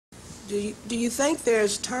do you think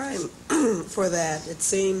there's time for that? It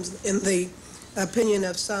seems, in the opinion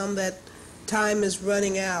of some, that time is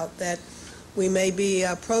running out, that we may be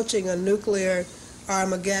approaching a nuclear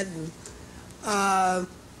Armageddon.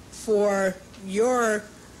 For your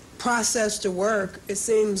process to work, it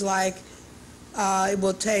seems like it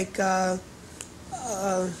will take a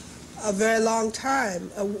very long time.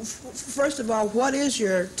 First of all, what is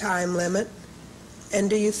your time limit? And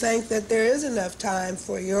do you think that there is enough time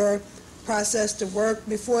for your process to work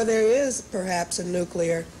before there is perhaps a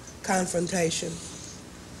nuclear confrontation?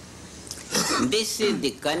 This is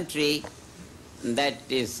the country that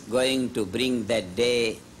is going to bring that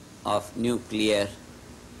day of nuclear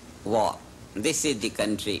war. This is the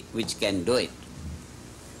country which can do it.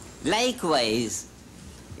 Likewise,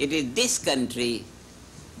 it is this country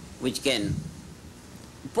which can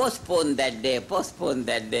postpone that day, postpone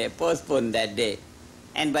that day, postpone that day,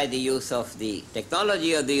 and by the use of the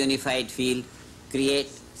technology of the unified field, create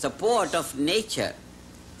support of nature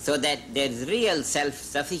so that there is real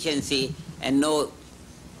self-sufficiency and no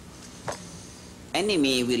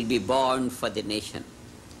enemy will be born for the nation.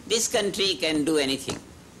 This country can do anything.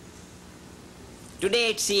 Today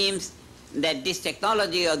it seems that this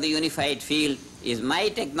technology of the unified field is my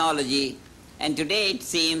technology, and today it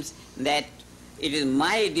seems that it is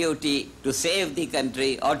my duty to save the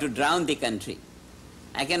country or to drown the country.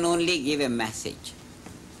 I can only give a message.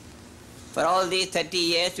 For all these 30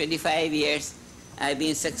 years, 25 years, I have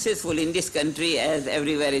been successful in this country as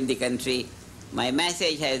everywhere in the country. My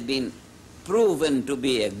message has been proven to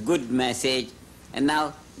be a good message, and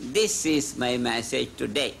now this is my message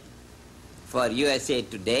today for USA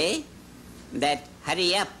Today, that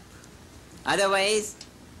hurry up, otherwise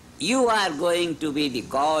you are going to be the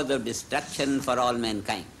cause of destruction for all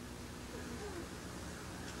mankind.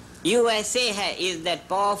 USA is that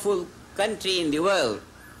powerful country in the world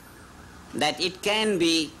that it can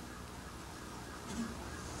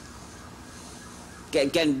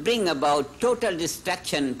bring about total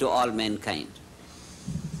destruction to all mankind.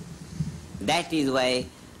 That is why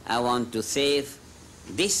I want to save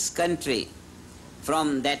this country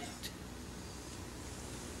from that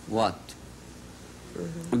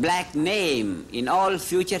black name in all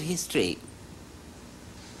future history,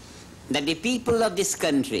 that the people of this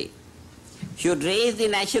country should raise the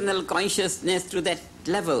national consciousness to that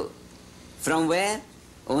level from where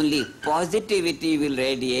only positivity will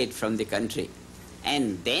radiate from the country,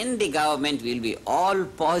 and then the government will be all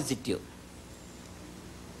positive.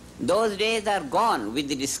 Those days are gone with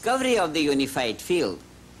the discovery of the unified field.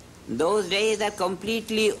 Those days are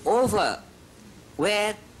completely over,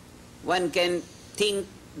 where one can think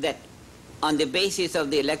that on the basis of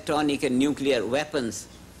the electronic and nuclear weapons,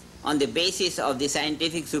 on the basis of the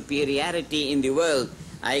scientific superiority in the world,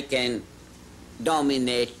 I can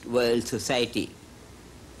dominate world society.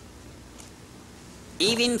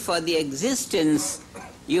 Even for the existence,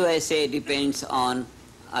 USA depends on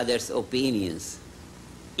others' opinions.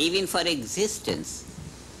 Even for existence.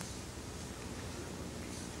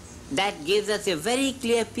 That gives us a very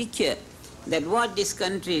clear picture that what this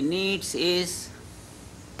country needs is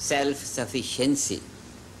self-sufficiency.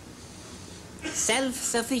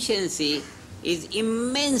 Self-sufficiency is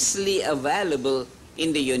immensely available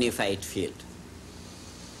in the unified field.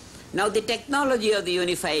 Now the technology of the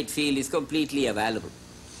unified field is completely available.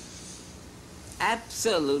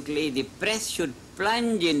 Absolutely, the press should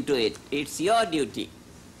plunge into it. It's your duty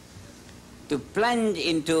to plunge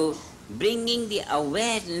into bringing the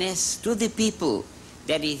awareness to the people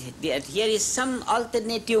that here is some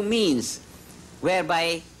alternative means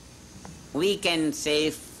whereby we can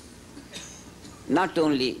save not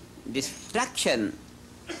only destruction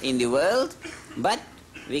in the world, but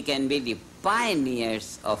we can be the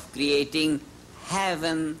pioneers of creating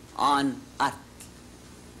heaven on earth.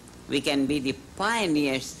 We can be the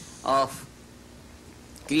pioneers of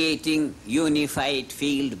creating unified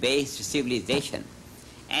field-based civilization.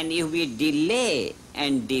 And if we delay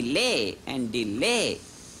and delay and delay,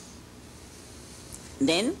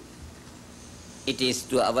 then it is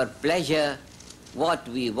to our pleasure what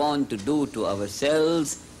we want to do to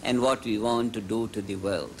ourselves and what we want to do to the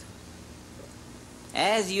world.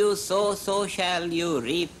 As you sow, so shall you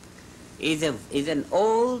reap is an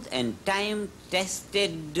old and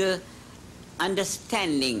time-tested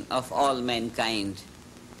understanding of all mankind.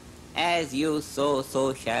 As you sow,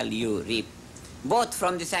 so shall you reap. Both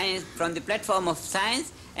from the science, from the platform of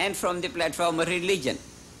science and from the platform of religion.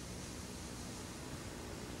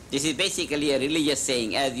 This is basically a religious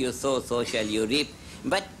saying, as you sow, so shall you reap.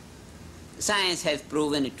 But science has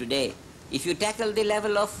proven it today. If you tackle the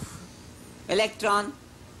level of electron,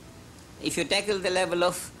 if you tackle the level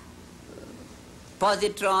of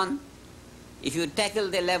positron, if you tackle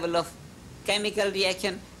the level of chemical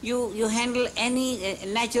reaction, you handle any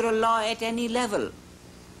natural law at any level.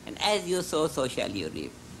 And as you sow, so shall you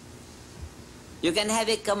reap. You can have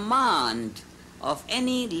a command of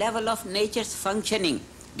any level of nature's functioning,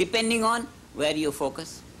 depending on where you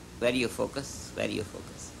focus, where you focus, where you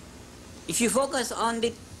focus. If you focus on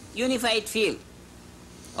the unified field,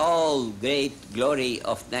 all great glory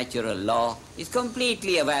of natural law is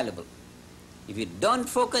completely available. If you don't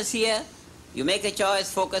focus here, you make a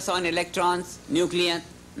choice, focus on electrons, nucleus,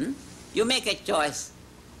 you make a choice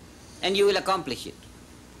and you will accomplish it.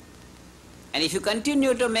 And if you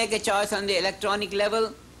continue to make a choice on the electronic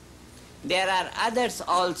level, there are others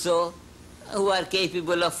also who are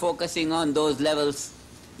capable of focusing on those levels,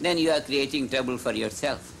 then you are creating trouble for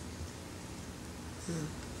yourself.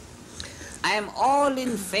 I am all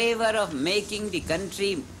in favor of making the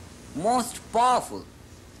country most powerful.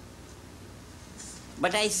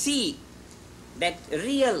 But I see that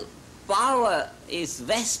real power is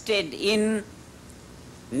vested in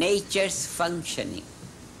nature's functioning.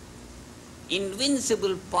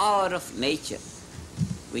 Invincible power of nature,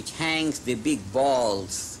 which hangs the big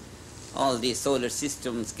balls, all the solar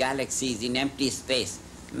systems, galaxies in empty space,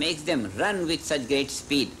 makes them run with such great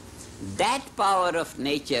speed. That power of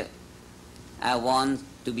nature I want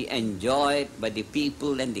to be enjoyed by the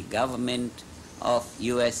people and the government of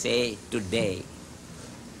USA today.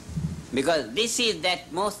 Because this is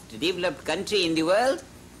that most developed country in the world,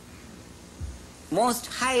 most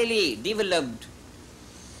highly developed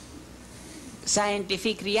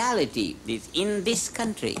scientific reality is in this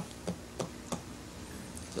country.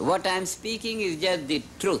 So what I am speaking is just the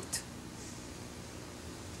truth.